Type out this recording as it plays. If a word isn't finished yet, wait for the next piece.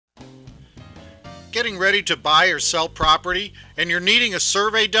Getting ready to buy or sell property and you're needing a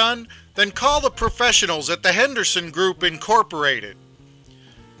survey done? Then call the professionals at the Henderson Group Incorporated.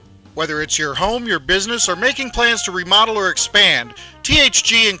 Whether it's your home, your business, or making plans to remodel or expand,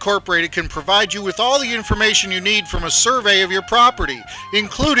 THG Incorporated can provide you with all the information you need from a survey of your property,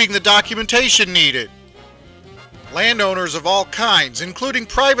 including the documentation needed. Landowners of all kinds, including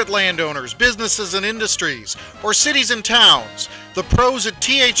private landowners, businesses and industries, or cities and towns, the pros at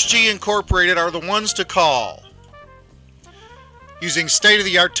THG Incorporated are the ones to call. Using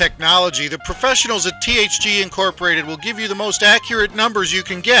state-of-the-art technology, the professionals at THG Incorporated will give you the most accurate numbers you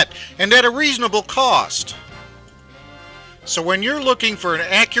can get, and at a reasonable cost. So when you're looking for an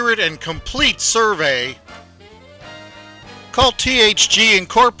accurate and complete survey, call THG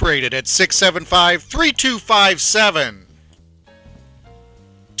Incorporated at 675-3257.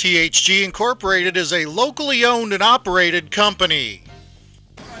 THG Incorporated is a locally owned and operated company.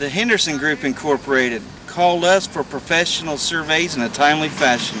 The Henderson Group Incorporated. Call us for professional surveys in a timely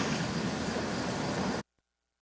fashion.